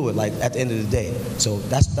gonna do it, like at the end of the day. So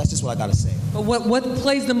that's just what I gotta say. But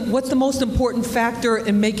what's the most important factor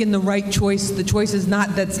in making the right choice? The choice is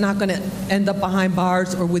that's not going to end up behind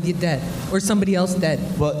bars or with you dead or somebody else dead.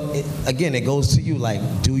 But again, it goes to you. Like,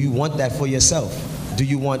 do you want that for yourself? Do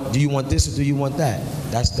you want this or do you want that?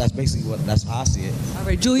 That's basically that's how I see it. All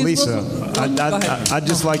right, Julius Lisa, I'd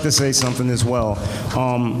just like to say something as well.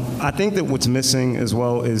 I think that what's missing as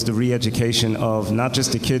well is the re-education of not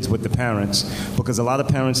just the kids but the parents, because a lot of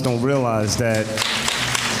parents don't realize that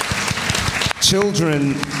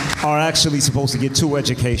children are actually supposed to get two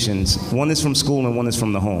educations. One is from school and one is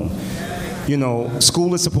from the home. You know,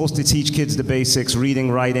 school is supposed to teach kids the basics, reading,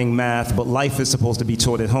 writing, math, but life is supposed to be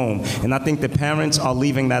taught at home. And I think the parents are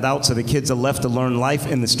leaving that out, so the kids are left to learn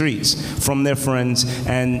life in the streets from their friends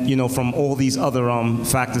and, from all these other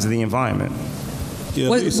factors of the environment. Yeah,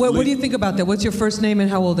 what do you think about that? What's your first name and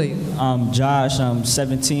how old are you? Josh, I'm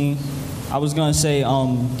 17. I was going to say,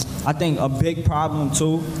 I think a big problem,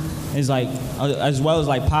 too, is like, as well as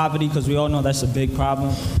like poverty, because we all know that's a big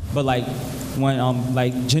problem, but like, when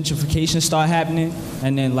like gentrification start happening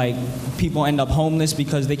and then like people end up homeless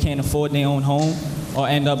because they can't afford their own home or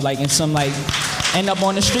end up like end up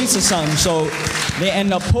on the streets or something, so they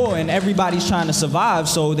end up poor and everybody's trying to survive,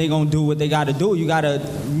 so they gonna do what they gotta do. You gotta,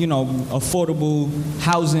 affordable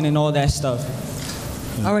housing and all that stuff.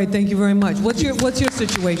 All right, thank you very much. What's your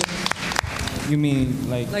situation? You mean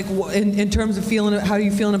like in terms of feeling, how are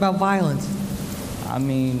you feeling about violence? I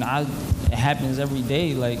mean, it happens every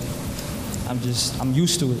day, like I'm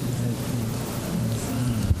used to it.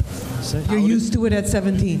 You're used to it at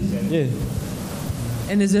 17? Yeah.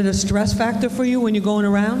 And is it a stress factor for you when you're going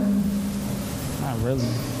around? Not really.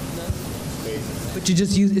 But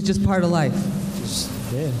it's just part of life?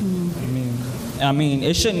 Yeah. I mean,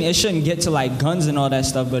 it shouldn't get to like guns and all that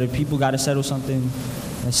stuff, but if people gotta settle something,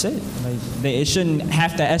 that's it. Like, it shouldn't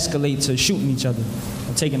have to escalate to shooting each other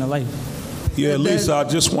or taking a life. Yeah, Lisa, I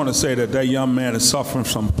just want to say that young man is suffering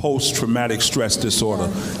from post-traumatic stress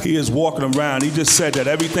disorder. He is walking around. He just said that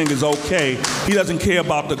everything is okay. He doesn't care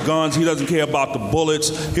about the guns. He doesn't care about the bullets.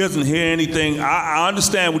 He doesn't hear anything. I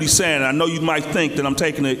understand what he's saying. I know you might think that I'm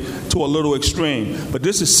taking it to a little extreme, but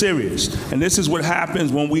this is serious. And this is what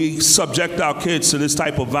happens when we subject our kids to this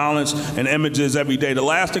type of violence and images every day. The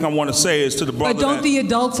last thing I want to say is to the brother. But don't the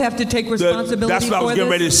adults have to take responsibility that's what I was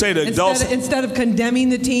getting ready to say. The adults, instead of condemning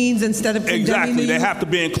the teens, instead of exactly, they have to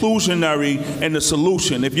be inclusionary in the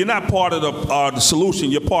solution. If you're not part of the solution,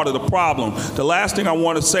 you're part of the problem. The last thing I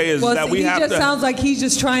want to say is that we have to. He just sounds like he's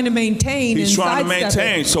just trying to maintain. He's trying to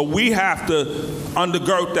maintain. So we have to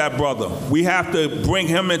undergird that brother. We have to bring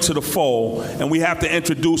him into the fold, and we have to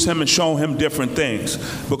introduce him and show him different things,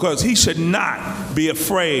 because he should not be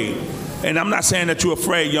afraid. And I'm not saying that you're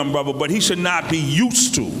afraid, young brother, but he should not be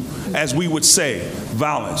used to, as we would say,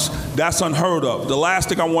 violence. That's unheard of. The last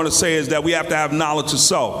thing I want to say is that we have to have knowledge of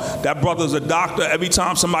self. That brother's a doctor. Every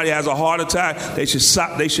time somebody has a heart attack, they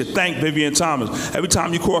should thank Vivian Thomas. Every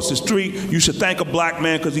time you cross the street, you should thank a black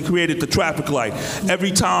man because he created the traffic light.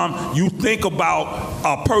 Every time you think about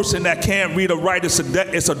a person that can't read or write, it's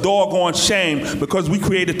a doggone shame, because we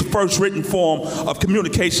created the first written form of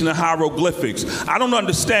communication in hieroglyphics. I don't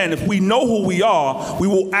understand. If we know who we are, we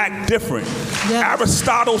will act different. Yeah.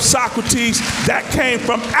 Aristotle, Socrates, that came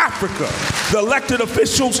from Africa. The elected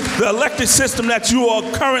officials, the elected system that you are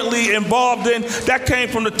currently involved in, that came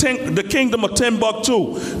from the kingdom of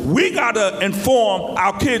Timbuktu. We got to inform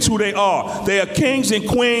our kids who they are. They are kings and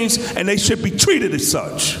queens, and they should be treated as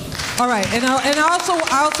such. All right, and I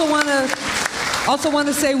also want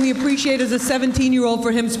to say we appreciate, as a 17-year-old,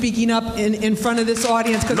 for him speaking up in front of this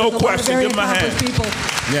audience, because there's a lot of very accomplished people.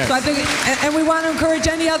 Yes. So I think, and we want to encourage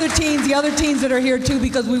the other teens that are here too,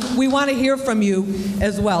 because we want to hear from you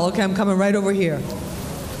as well. Okay, I'm coming right over here.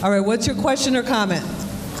 All right, what's your question or comment?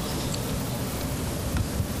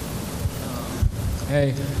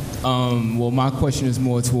 Hey, well, my question is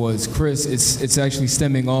more towards Chris. It's actually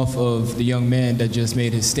stemming off of the young man that just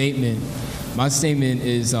made his statement. My statement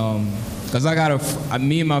is, Because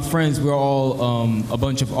me and my friends, we're all a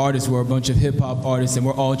bunch of artists. We're a bunch of hip hop artists, and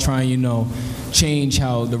we're all trying, change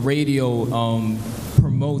how the radio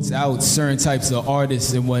promotes out certain types of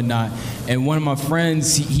artists and whatnot. And one of my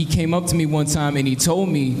friends, he came up to me one time and he told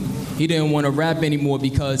me he didn't want to rap anymore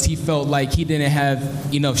because he felt like he didn't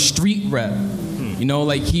have enough street rep.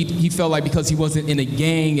 Like he felt like because he wasn't in a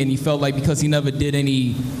gang and he felt like because he never did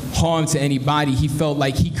any harm to anybody, he felt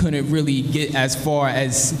like he couldn't really get as far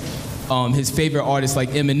as his favorite artist like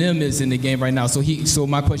Eminem is in the game right now. So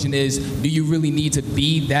my question is, do you really need to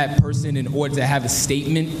be that person in order to have a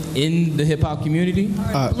statement in the hip hop community?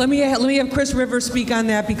 Let me have Chris Rivers speak on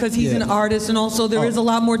that because he's an artist, and also there is a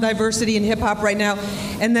lot more diversity in hip hop right now.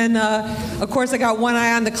 And then, of course, I got one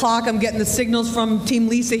eye on the clock. I'm getting the signals from Team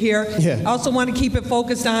Lisa here. Yeah. I also want to keep it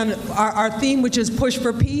focused on our theme, which is push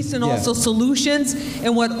for peace and also solutions,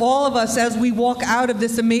 and what all of us, as we walk out of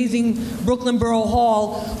this amazing Brooklyn Borough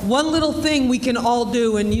Hall, one little thing we can all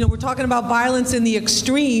do. And we're talking about violence in the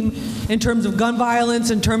extreme in terms of gun violence,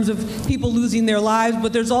 in terms of people losing their lives,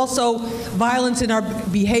 but there's also violence in our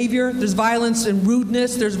behavior. There's violence in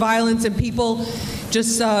rudeness. There's violence in people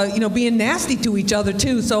just being nasty to each other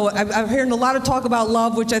too. So I'm hearing a lot of talk about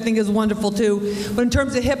love, which I think is wonderful too. But in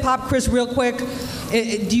terms of hip hop, Chris, real quick,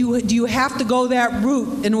 do you have to go that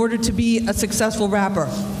route in order to be a successful rapper?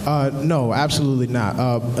 No, absolutely not.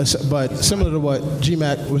 But similar to what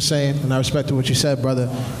GMAC was saying, and I respect what you said, brother,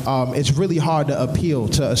 it's really hard to appeal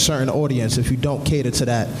to a certain audience if you don't cater to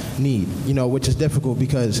that need, which is difficult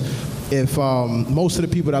because if most of the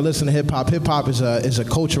people that listen to hip hop is a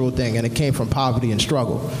cultural thing, and it came from poverty and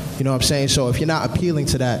struggle. You know what I'm saying? So if you're not appealing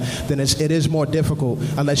to that, then it is more difficult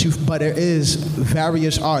but there is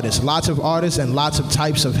various artists, lots of artists and lots of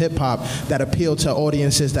types of hip hop that appeal to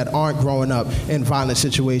audiences that aren't growing up in violent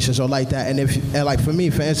situations or like that. And like for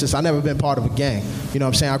me, for instance, I've never been part of a gang. You know what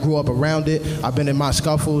I'm saying? I grew up around it. I've been in my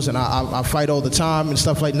scuffles and I fight all the time and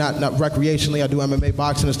stuff like not recreationally. I do MMA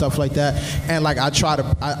boxing and stuff like that. And like I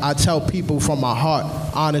tell people from my heart,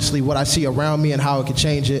 honestly, what I see around me and how it can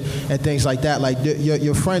change it and things like that. Like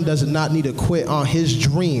your friend does not need to quit on his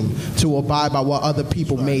dream to abide by what other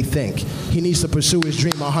people may think. He needs to pursue his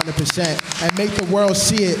dream 100% and make the world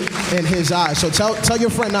see it in his eyes. So tell your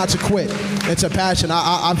friend not to quit. It's a passion.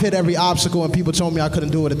 I've hit every obstacle and people told me I couldn't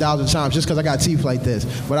do it 1,000 times just because I got teeth like this.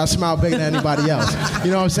 But I smile bigger than anybody else.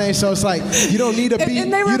 You know what I'm saying? So it's like you don't need to be.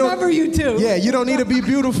 And they remember you too. Yeah, you don't need to be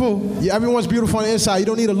beautiful. Everyone's beautiful on the inside. You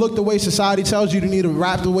don't need to look the way society tells you. You need to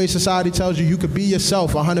rap the way society tells you. You could be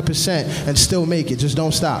yourself 100% and still make it. Just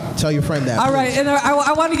don't stop. Tell your friend that. All right, and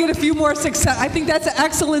I want to get a few more success. I think that's an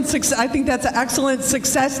excellent success. I think that's an excellent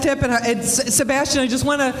success tip. And Sebastian, I just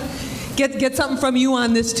want to get something from you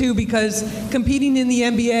on this too, because competing in the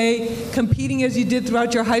NBA, competing as you did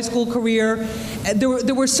throughout your high school career,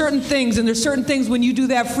 there were certain things, and there's certain things when you do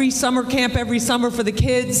that free summer camp every summer for the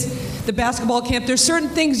kids, the basketball camp. There's certain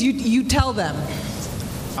things you tell them.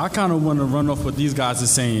 I kind of want to run off what these guys are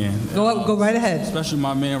saying. Go right ahead. Especially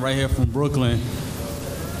my man right here from Brooklyn.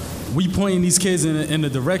 We pointing these kids in the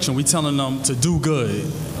direction. We telling them to do good,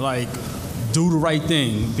 like do the right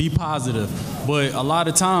thing, be positive. But a lot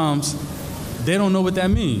of times, they don't know what that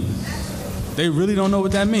means. They really don't know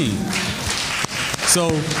what that means. So,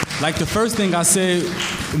 like the first thing I said,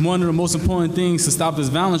 one of the most important things to stop this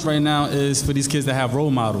violence right now is for these kids to have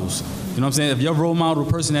role models. You know what I'm saying? If your role model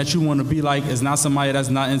person that you want to be like is not somebody that's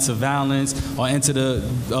not into violence or into the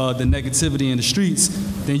negativity in the streets,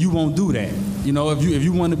 then you won't do that. You know, if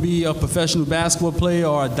you want to be a professional basketball player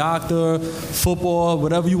or a doctor, football,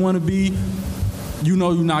 whatever you want to be, you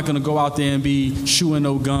know you're not going to go out there and be shooting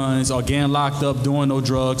no guns or getting locked up, doing no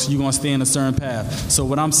drugs. You're going to stay in a certain path. So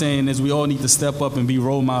what I'm saying is we all need to step up and be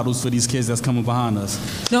role models for these kids that's coming behind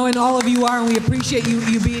us. No, and all of you are, and we appreciate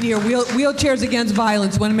you being here. Wheelchairs Against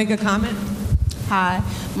Violence. Want to make a comment? Hi,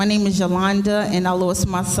 my name is Yolanda, and I lost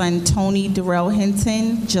my son, Tony Darrell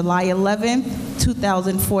Hinton, July 11th,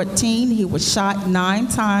 2014. He was shot 9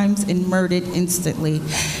 times and murdered instantly.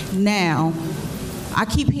 Now, I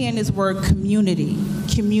keep hearing this word community,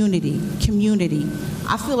 community, community.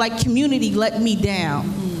 I feel like community let me down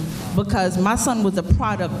because my son was a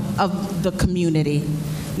product of the community.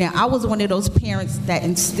 Now, I was one of those parents that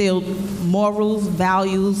instilled morals,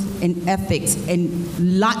 values, and ethics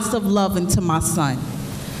and lots of love into my son.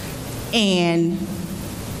 And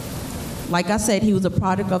like I said, he was a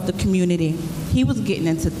product of the community. He was getting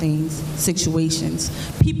into things, situations.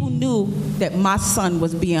 People knew that my son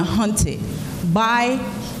was being hunted by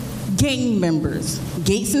gang members,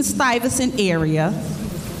 Gates and Stuyvesant area.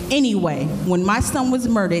 Anyway, when my son was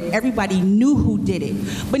murdered, everybody knew who did it,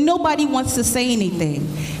 but nobody wants to say anything.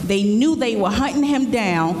 They knew they were hunting him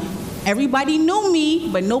down Everybody knew me,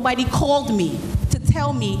 but nobody called me to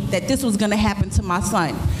tell me that this was going to happen to my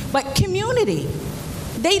son. But community,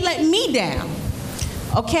 they let me down,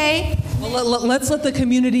 okay? Well, let's let the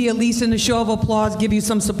community, at least in a show of applause, give you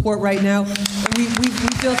some support right now. And we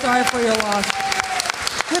feel sorry for your loss.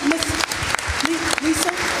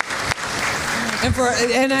 Lisa?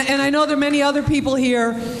 And I know there are many other people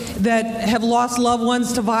here that have lost loved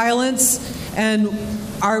ones to violence, and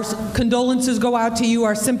our condolences go out to you,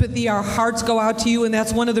 our sympathy, our hearts go out to you, and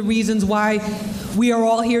that's one of the reasons why we are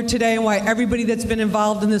all here today and why everybody that's been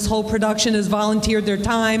involved in this whole production has volunteered their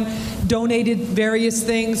time, donated various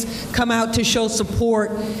things, come out to show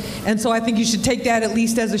support. And so I think you should take that at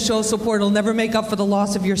least as a show of support. It'll never make up for the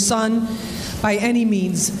loss of your son by any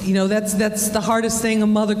means. You know, that's the hardest thing a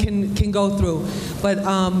mother can go through. But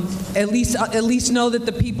at least know that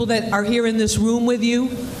the people that are here in this room with you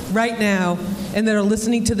right now and that are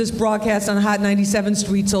listening to this broadcast on Hot 97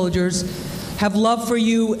 Street Soldiers have love for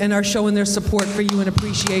you and are showing their support for you and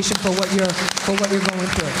appreciation for what you're going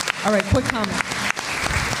through. All right, quick comment.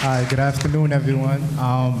 Hi, good afternoon, everyone.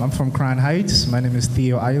 I'm from Crown Heights. My name is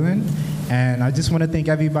Theo Island. And I just want to thank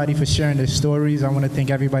everybody for sharing their stories. I want to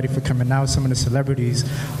thank everybody for coming out, some of the celebrities.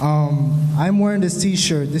 I'm wearing this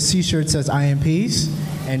T-shirt. This T-shirt says, I am peace.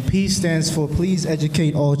 And peace stands for Please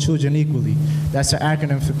Educate All Children Equally. That's an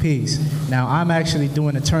acronym for peace. Now, I'm actually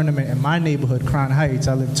doing a tournament in my neighborhood, Crown Heights.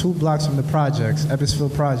 I live 2 blocks from the projects,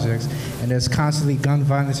 Ebbsfield Projects, and there's constantly gun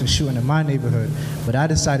violence and shooting in my neighborhood. But I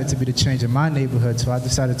decided to be the change in my neighborhood, so I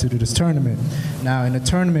decided to do this tournament. Now, in the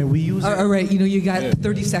tournament, we use... All right, you got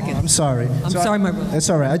 30 seconds. I'm sorry. I'm sorry, my brother. It's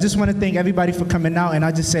all right. I just want to thank everybody for coming out, and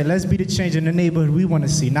I just say, let's be the change in the neighborhood we want to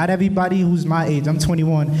see. Not everybody who's my age, I'm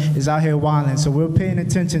 21, is out here wilding, so we're paying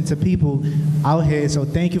attention to people out here. So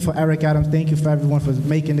thank you for Eric Adams. Thank you for everyone for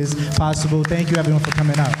making this possible. Thank you, everyone, for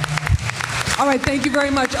coming out. All right, thank you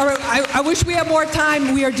very much. All right, I wish we had more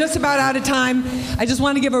time. We are just about out of time. I just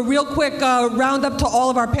want to give a real quick roundup to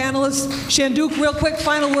all of our panelists. Shanduk, real quick,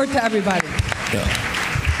 final word to everybody. Yeah.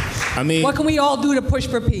 I mean, what can we all do to push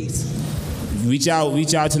for peace? Reach out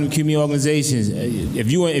to the community organizations.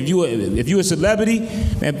 If you a celebrity,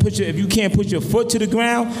 man, if you can't put your foot to the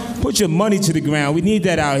ground, put your money to the ground. We need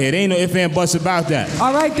that out here. There ain't no ifs and buts about that.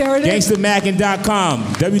 All right, there it is. GangsterMackin.com,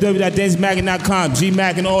 www.gangstermackin.com,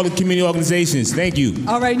 GMAC and all the community organizations. Thank you.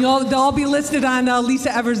 All right, they'll all be listed on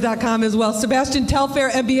LisaEvers.com as well. Sebastian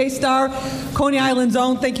Telfair, NBA star, Coney Island's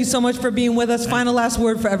own. Thank you so much for being with us. Final last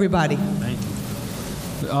word for everybody. Thank you.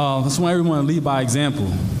 I just want everyone to lead by example.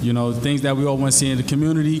 You know, things that we all want to see in the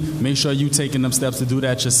community, make sure you taking them steps to do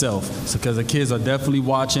that yourself. Because the kids are definitely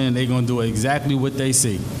watching, they're going to do exactly what they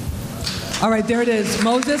see. All right, there it is.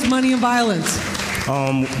 Moses, money and violence.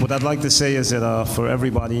 What I'd like to say is that for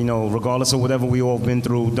everybody, you know, regardless of whatever we all been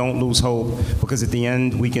through, don't lose hope, because at the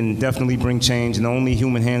end, we can definitely bring change, and the only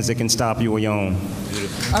human hands that can stop you are your own.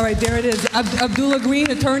 All right, there it is. Abdullah Green,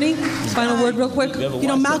 attorney, final word real quick. You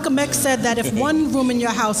know, Malcolm X said that if one room in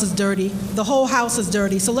your house is dirty, the whole house is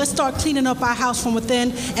dirty. So let's start cleaning up our house from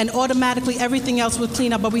within, and automatically everything else will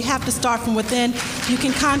clean up. But we have to start from within. You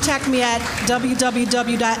can contact me at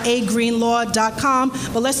www.agreenlaw.com.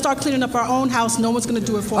 But let's start cleaning up our own house. No one's going to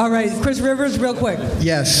do it for us. All right, Chris Rivers, real quick.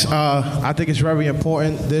 Yes, I think it's very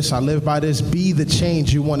important. I live by this. Be the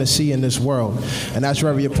change you want to see in this world. And that's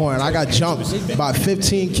very important. I got jumped by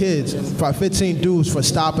 15 dudes for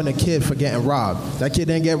stopping a kid for getting robbed. That kid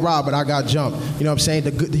didn't get robbed, but I got jumped. You know what I'm saying?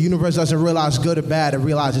 The universe doesn't realize good or bad. It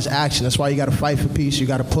realizes action. That's why you got to fight for peace. You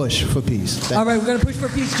got to push for peace. All right, we're going to push for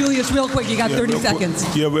peace. Julius, real quick. You got 30 seconds.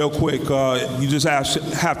 Real quick. You just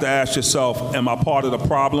have to ask yourself, am I part of the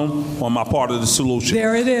problem or am I part of the solution?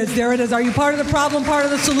 There it is. There it is. Are you part of the problem, part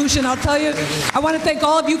of the solution? I'll tell you, I want to thank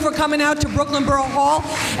all of you for coming out to Brooklyn Borough Hall.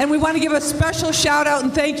 And we want to give a special shout out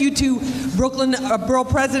and thank you to Brooklyn Borough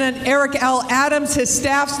President Eric L. Adams, his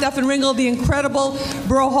staff, Stephen Ringel, the incredible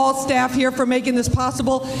Borough Hall staff here for making this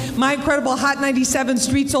possible. My incredible Hot 97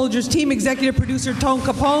 Street Soldiers team, executive producer Tone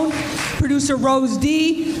Capone, producer Rose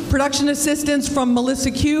D, production assistants from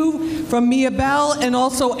Melissa Q, from Mia Bell, and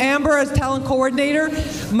also Amber as talent coordinator,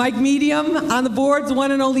 Mike Medium on the boards, the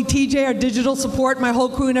one and only TJ, our digital support, my whole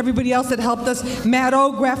crew and everybody else that helped us, Matt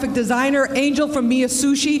O, graphic designer, Angel from Mia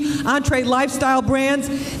Sushi, Entree Lifestyle Brands.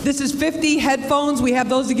 This is 50 Liberty headphones. We have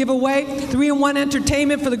those to give away. 3-in-1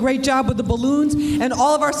 Entertainment for the great job with the balloons. And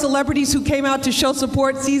all of our celebrities who came out to show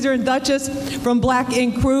support, Caesar and Duchess from Black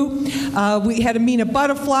Ink Crew. We had Amina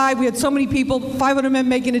Butterfly. We had so many people, 500 Men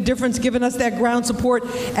Making a Difference, giving us that ground support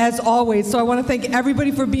as always. So I want to thank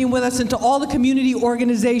everybody for being with us, and to all the community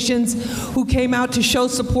organizations who came out to show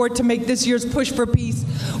support to make this year's Push for Peace.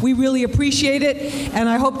 We really appreciate it, and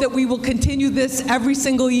I hope that we will continue this every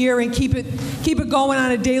single year and keep it going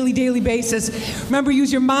on a daily basis. Remember,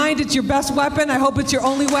 use your mind. It's your best weapon. I hope it's your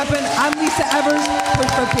only weapon. I'm Lisa Evers,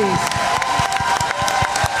 Push for Peace.